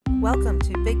Welcome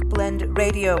to Big Blend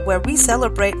Radio, where we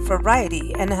celebrate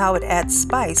variety and how it adds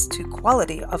spice to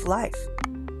quality of life.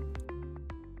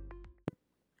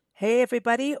 Hey,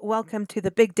 everybody, welcome to the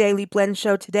Big Daily Blend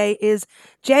Show. Today is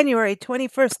January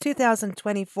 21st,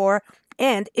 2024,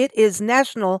 and it is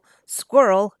National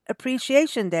Squirrel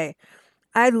Appreciation Day.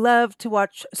 I love to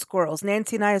watch squirrels.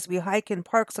 Nancy and I, as we hike in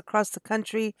parks across the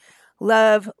country,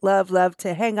 love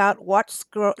to hang out, watch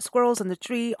squirrels in the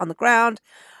tree, on the ground.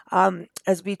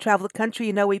 As we travel the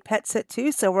country, we pet sit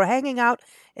too. So we're hanging out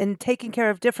and taking care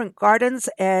of different gardens,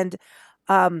 and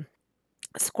um,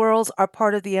 squirrels are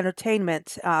part of the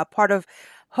entertainment, part of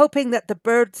hoping that the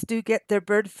birds do get their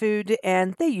bird food,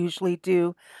 and they usually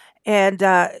do. And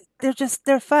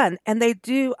they're fun, and they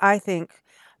do, I think,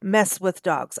 mess with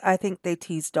dogs. I think they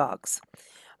tease dogs.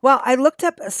 Well, I looked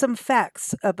up some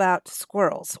facts about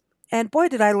squirrels, and boy,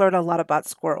 did I learn a lot about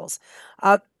squirrels.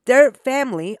 Their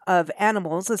family of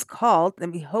animals is called,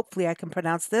 hopefully I can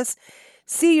pronounce this,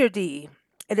 Sciuridae.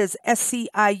 It is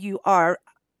Sciuridae.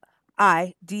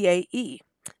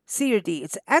 Sciuridae.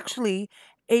 It's actually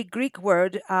a Greek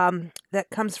word that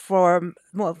comes from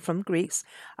Greeks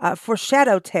for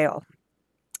shadow tail.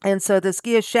 And so the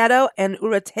Skia shadow and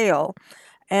Ura tail.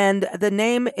 And the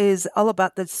name is all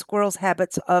about the squirrels'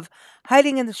 habits of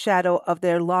hiding in the shadow of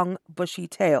their long, bushy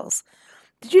tails.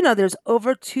 Did you know there's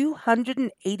over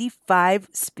 285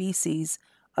 species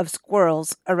of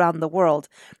squirrels around the world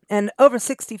and over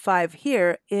 65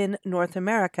 here in North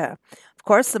America? Of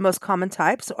course, the most common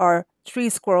types are tree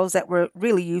squirrels that we're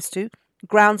really used to,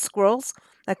 ground squirrels.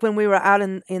 Like when we were out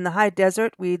in the high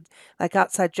desert, like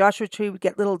outside Joshua Tree, we'd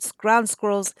get little ground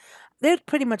squirrels. They'd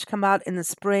pretty much come out in the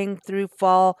spring through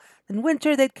fall. In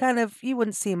winter, you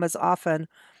wouldn't see them as often.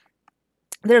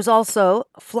 There's also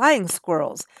flying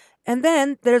squirrels. And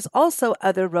then there's also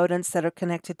other rodents that are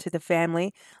connected to the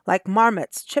family, like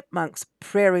marmots, chipmunks,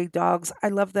 prairie dogs. I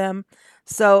love them.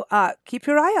 So keep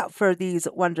your eye out for these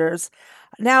wonders.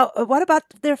 Now, what about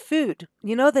their food?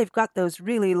 They've got those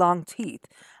really long teeth.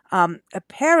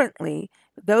 Apparently,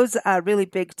 those really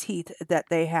big teeth that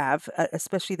they have,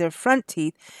 especially their front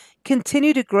teeth,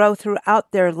 continue to grow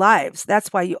throughout their lives.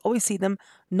 That's why you always see them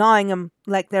gnawing them,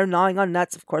 like they're gnawing on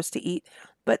nuts, of course, to eat,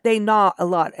 but they gnaw a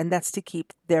lot, and that's to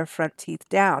keep their front teeth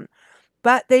down.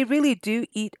 But they really do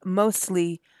eat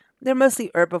they're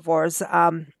mostly herbivores.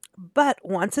 But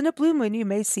once in a blue moon, you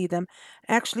may see them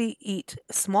actually eat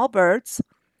small birds,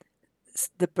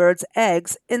 the birds'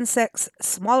 eggs, insects,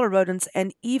 smaller rodents,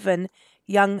 and even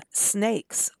young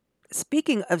snakes.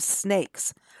 Speaking of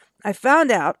snakes, I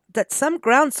found out that some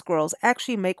ground squirrels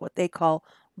actually make what they call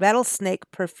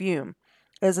rattlesnake perfume.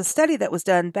 There's a study that was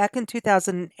done back in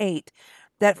 2008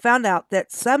 that found out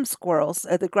that some squirrels,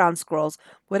 the ground squirrels,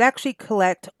 would actually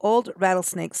collect old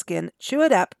rattlesnake skin, chew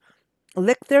it up,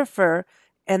 lick their fur,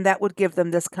 and that would give them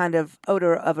this kind of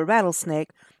odor of a rattlesnake,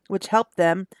 which helped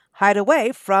them hide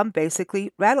away from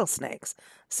basically rattlesnakes.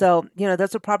 So,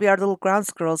 those are probably our little ground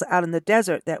squirrels out in the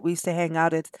desert that we used to hang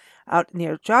out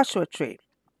near Joshua Tree.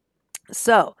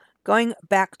 So, going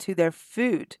back to their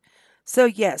food. So,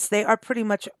 yes, they are pretty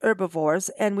much herbivores,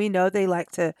 and we know they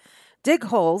like to dig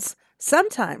holes.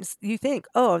 Sometimes you think,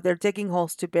 oh, they're digging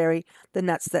holes to bury the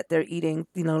nuts that they're eating,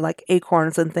 like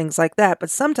acorns and things like that.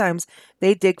 But sometimes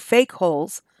they dig fake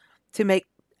holes to make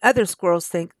other squirrels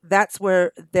think that's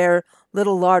where their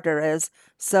little larder is.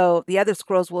 So the other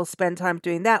squirrels will spend time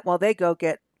doing that while they go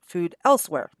get food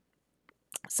elsewhere.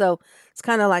 So it's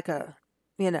kind of like a,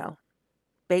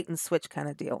 bait and switch kind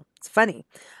of deal. It's funny.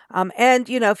 And,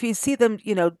 if you see them,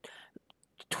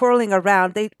 twirling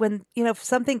around, if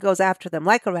something goes after them,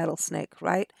 like a rattlesnake,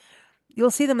 right?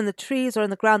 You'll see them in the trees or in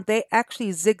the ground. They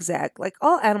actually zigzag. Like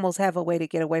all animals have a way to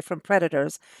get away from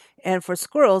predators. And for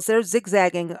squirrels, they're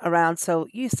zigzagging around. So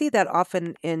you see that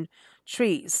often in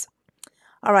trees.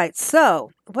 All right.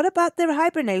 So what about their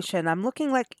hibernation? I'm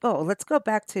looking let's go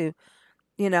back to,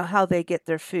 how they get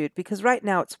their food. Because right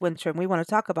now it's winter and we want to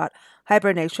talk about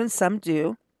hibernation. Some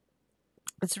do.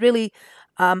 It's really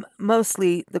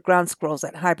mostly the ground squirrels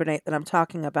that hibernate that I'm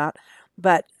talking about.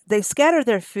 But they scatter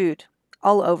their food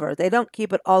all over. They don't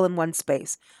keep it all in one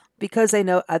space because they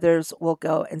know others will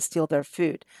go and steal their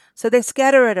food. So they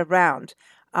scatter it around.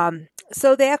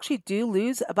 So they actually do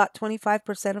lose about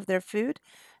 25% of their food,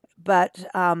 but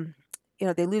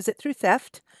they lose it through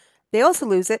theft. They also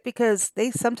lose it because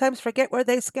they sometimes forget where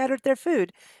they scattered their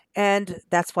food, and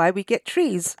that's why we get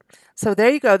trees. So there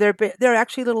you go. They're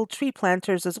actually little tree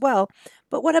planters as well.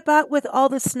 But what about with all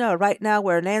the snow right now?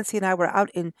 Where Nancy and I were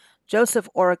out in Joseph,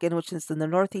 Oregon, which is in the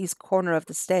northeast corner of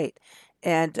the state,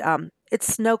 and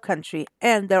it's snow country,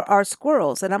 and there are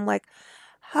squirrels, and I'm like,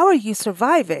 how are you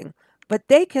surviving? But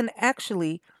they can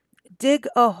actually dig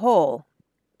a hole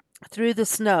through the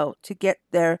snow to get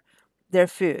their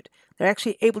food. They're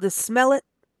actually able to smell it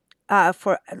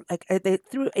for like they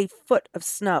through a foot of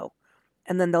snow,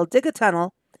 and then they'll dig a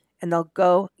tunnel, and they'll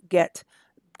go get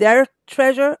their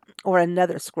treasure or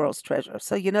another squirrel's treasure.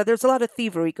 So there's a lot of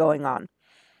thievery going on.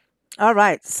 All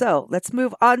right, so let's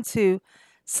move on to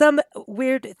some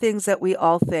weird things that we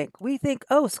all think. We think,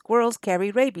 oh, squirrels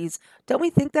carry rabies. Don't we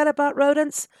think that about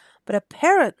rodents? But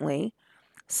apparently,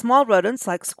 small rodents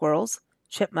like squirrels,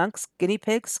 chipmunks, guinea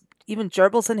pigs, even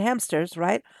gerbils and hamsters,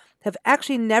 right, have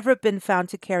actually never been found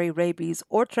to carry rabies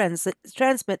or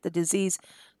transmit the disease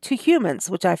to humans,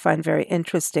 which I find very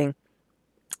interesting.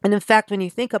 And in fact, when you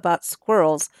think about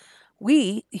squirrels,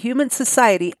 we, human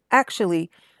society, actually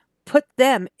put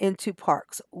them into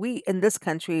parks. We, in this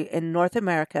country, in North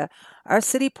America, our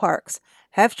city parks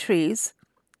have trees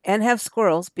and have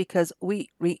squirrels because we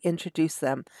reintroduce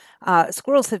them.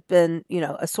 Squirrels have been,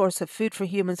 a source of food for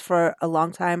humans for a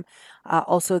long time.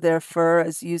 Also, their fur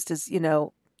is used as,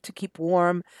 to keep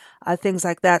warm, things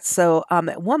like that. So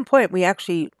at one point, we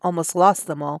actually almost lost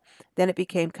them all. Then it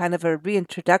became kind of a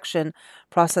reintroduction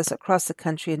process across the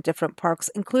country in different parks,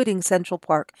 including Central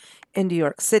Park in New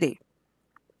York City.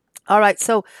 All right,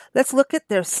 so let's look at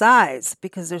their size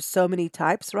because there's so many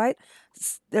types, right?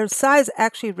 Their size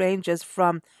actually ranges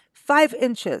from 5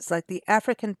 inches, like the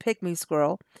African pygmy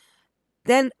squirrel.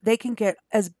 Then they can get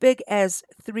as big as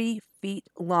 3 feet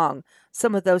long.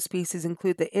 Some of those species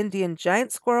include the Indian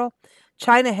giant squirrel.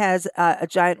 China has a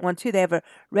giant one too. They have a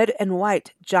red and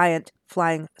white giant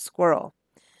flying squirrel.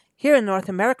 Here in North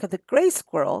America, the gray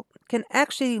squirrel can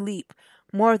actually leap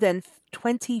more than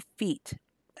 20 feet.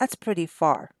 That's pretty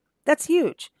far. That's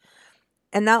huge.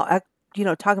 And now,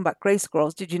 talking about gray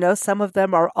squirrels, did you know some of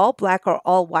them are all black or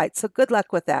all white? So good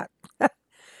luck with that.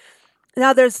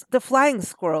 Now, there's the flying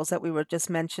squirrels that we were just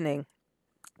mentioning.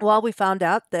 Well, we found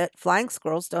out that flying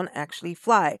squirrels don't actually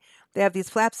fly. They have these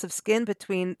flaps of skin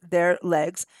between their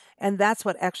legs, and that's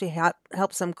what actually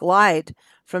helps them glide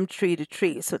from tree to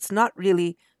tree. So it's not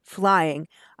really flying.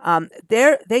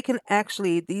 They can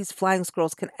actually, these flying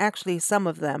squirrels can actually, some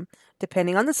of them,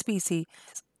 depending on the species,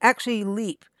 actually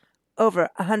leap over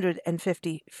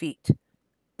 150 feet.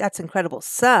 That's incredible.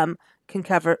 Some can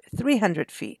cover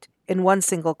 300 feet in one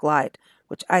single glide,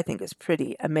 which I think is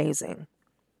pretty amazing.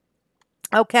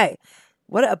 Okay,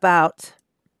 what about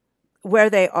where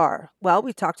they are? Well,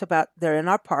 we talked about they're in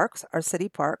our parks, our city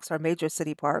parks, our major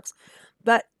city parks.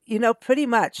 But, pretty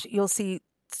much you'll see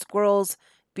squirrels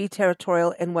be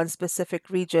territorial in one specific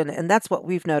region. And that's what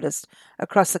we've noticed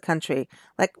across the country.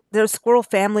 Like there's squirrel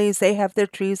families, they have their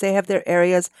trees, they have their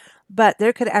areas, but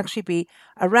there could actually be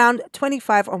around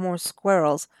 25 or more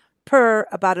squirrels per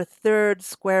about a third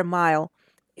square mile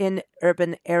in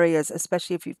urban areas,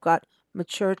 especially if you've got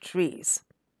mature trees.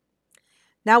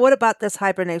 Now, what about this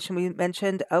hibernation? We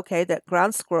mentioned, okay, that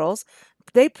ground squirrels,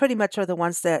 they pretty much are the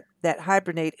ones that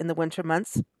hibernate in the winter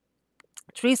months.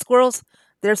 Tree squirrels,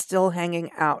 they're still hanging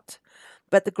out.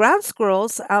 But the ground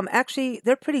squirrels, actually,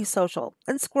 they're pretty social,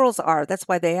 and squirrels are. That's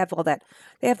why they have all that.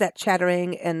 They have that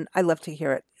chattering, and I love to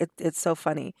hear it. It's so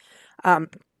funny.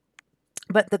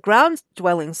 But the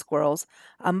ground-dwelling squirrels,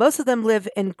 most of them live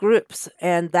in groups,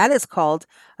 and that is called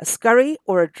a scurry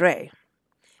or a dray.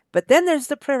 But then there's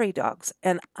the prairie dogs,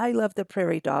 and I love the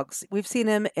prairie dogs. We've seen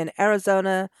them in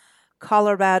Arizona,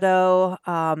 Colorado.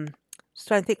 Just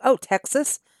trying to think. Oh,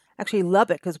 Texas. Actually,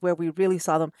 Lubbock is where we really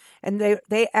saw them, and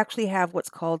they actually have what's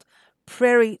called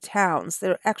prairie towns.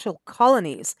 They're actual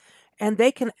colonies, and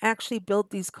they can actually build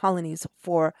these colonies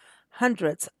for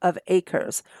hundreds of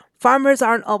acres. Farmers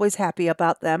aren't always happy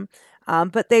about them,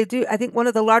 but they do. I think one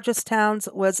of the largest towns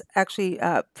was actually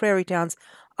prairie towns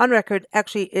on record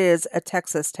actually is a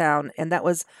Texas town, and that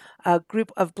was a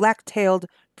group of black-tailed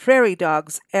prairie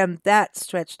dogs, and that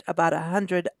stretched about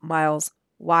 100 miles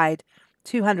wide,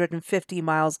 250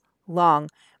 miles long,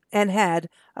 and had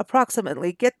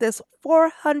approximately, get this,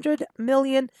 400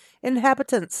 million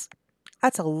inhabitants.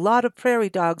 That's a lot of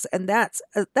prairie dogs, and that's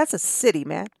a city,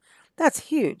 man. That's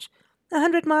huge.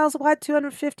 100 miles wide,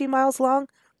 250 miles long.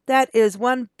 That is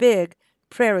one big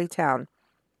prairie town.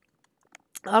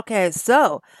 Okay,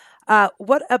 so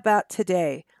what about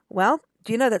today? Well,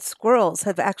 do you know that squirrels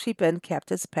have actually been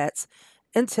kept as pets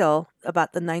until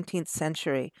about the 19th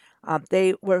century?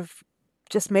 They were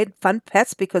just made fun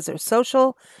pets because they're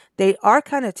social. They are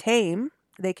kind of tame.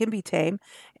 They can be tame,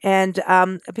 and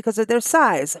because of their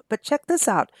size. But check this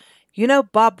out. You know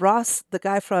Bob Ross, the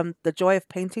guy from The Joy of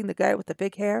Painting, the guy with the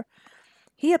big hair?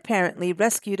 He apparently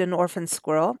rescued an orphan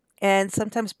squirrel and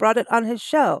sometimes brought it on his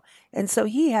show. And so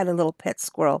he had a little pet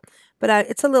squirrel. But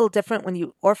it's a little different when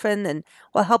you orphan and,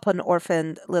 well, help an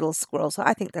orphaned little squirrel. So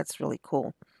I think that's really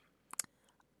cool.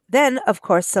 Then, of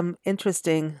course, some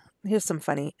interesting. Here's some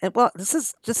funny. And well, this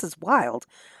is wild.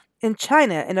 In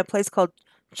China, in a place called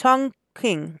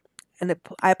Chongqing, and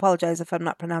I apologize if I'm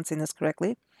not pronouncing this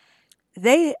correctly.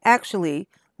 They actually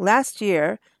last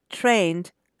year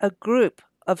trained a group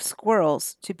of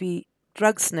squirrels to be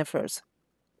drug sniffers.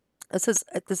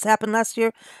 This happened last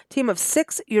year. Team of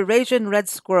 6 Eurasian red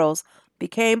squirrels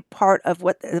became part of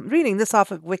what I'm reading this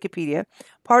off of Wikipedia,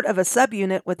 part of a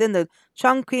subunit within the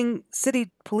Chongqing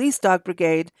City Police Dog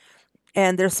Brigade,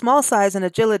 and their small size and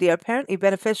agility are apparently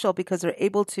beneficial because they're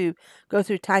able to go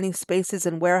through tiny spaces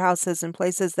and warehouses and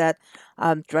places that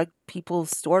drug people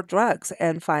store drugs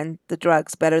and find the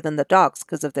drugs better than the dogs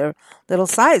because of their little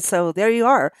size. So there you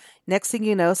are. Next thing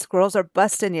you know, squirrels are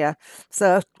busting you.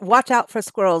 So watch out for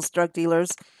squirrels, drug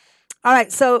dealers. All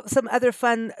right, so some other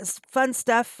fun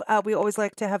stuff. We always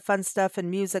like to have fun stuff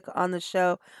and music on the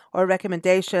show or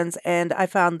recommendations, and I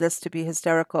found this to be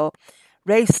hysterical.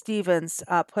 Ray Stevens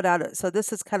put out it. So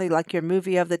this is kind of like your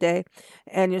movie of the day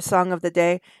and your song of the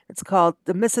day. It's called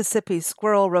The Mississippi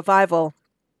Squirrel Revival.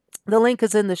 The link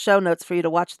is in the show notes for you to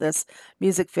watch this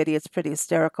music video. It's pretty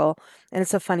hysterical, and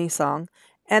it's a funny song.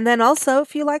 And then also,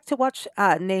 if you like to watch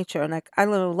nature, and I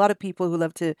know a lot of people who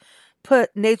love to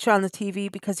put nature on the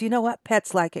TV because you know what?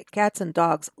 Pets like it. Cats and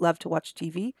dogs love to watch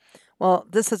TV. Well,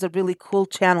 this is a really cool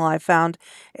channel I found.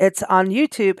 It's on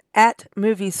YouTube at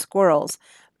Movie Squirrels.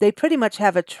 They pretty much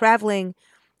have a traveling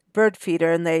bird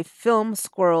feeder and they film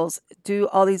squirrels do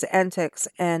all these antics,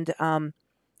 and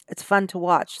it's fun to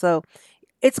watch. So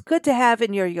it's good to have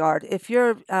in your yard. If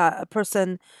you're a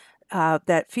person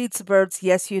that feeds birds,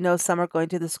 yes, you know some are going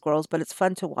to the squirrels, but it's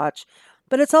fun to watch.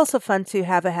 But it's also fun to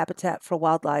have a habitat for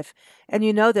wildlife. And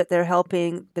you know that they're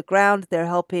helping the ground, they're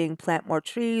helping plant more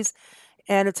trees,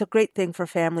 and it's a great thing for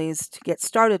families to get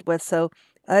started with. So,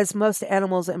 as most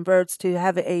animals and birds, to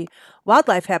have a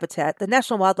wildlife habitat, the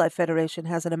National Wildlife Federation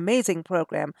has an amazing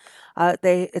program.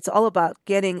 It's all about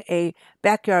getting a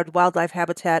backyard wildlife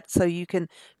habitat so you can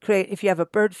create, if you have a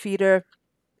bird feeder,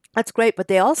 that's great, but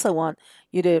they also want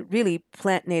you to really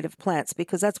plant native plants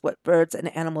because that's what birds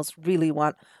and animals really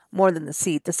want more than the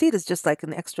seed. The seed is just like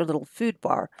an extra little food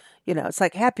bar. It's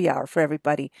like happy hour for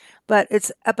everybody. But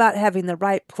it's about having the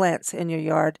right plants in your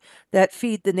yard that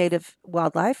feed the native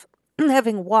wildlife,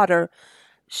 having water,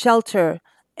 shelter,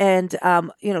 and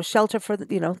shelter for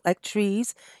like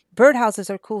trees. Birdhouses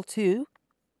are cool too,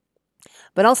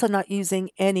 but also not using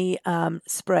any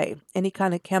spray, any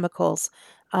kind of chemicals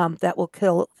that will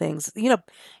kill things.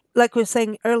 Like we were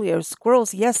saying earlier,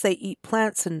 squirrels, yes, they eat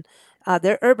plants and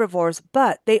they're herbivores,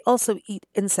 but they also eat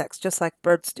insects just like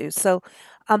birds do. So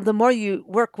the more you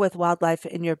work with wildlife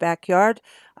in your backyard,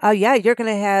 yeah, you're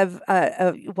going to have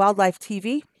a wildlife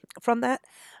TV from that,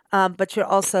 but you're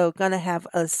also going to have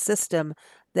a system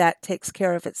that takes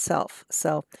care of itself.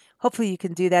 So hopefully you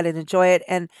can do that and enjoy it.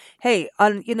 And hey,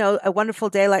 on a wonderful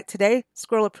day like today,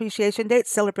 Squirrel Appreciation Day,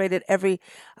 it's celebrated every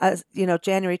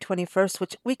January 21st,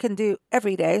 which we can do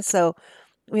every day. So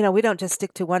we don't just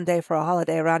stick to one day for a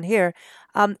holiday around here.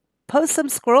 Post some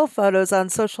squirrel photos on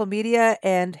social media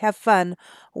and have fun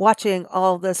watching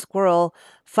all the squirrel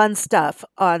fun stuff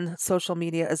on social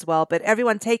media as well. But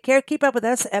everyone, take care. Keep up with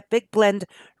us at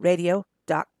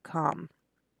bigblendradio.com.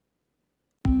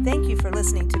 Thank you for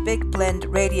listening to Big Blend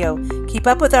Radio. Keep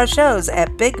up with our shows at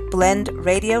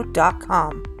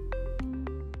bigblendradio.com.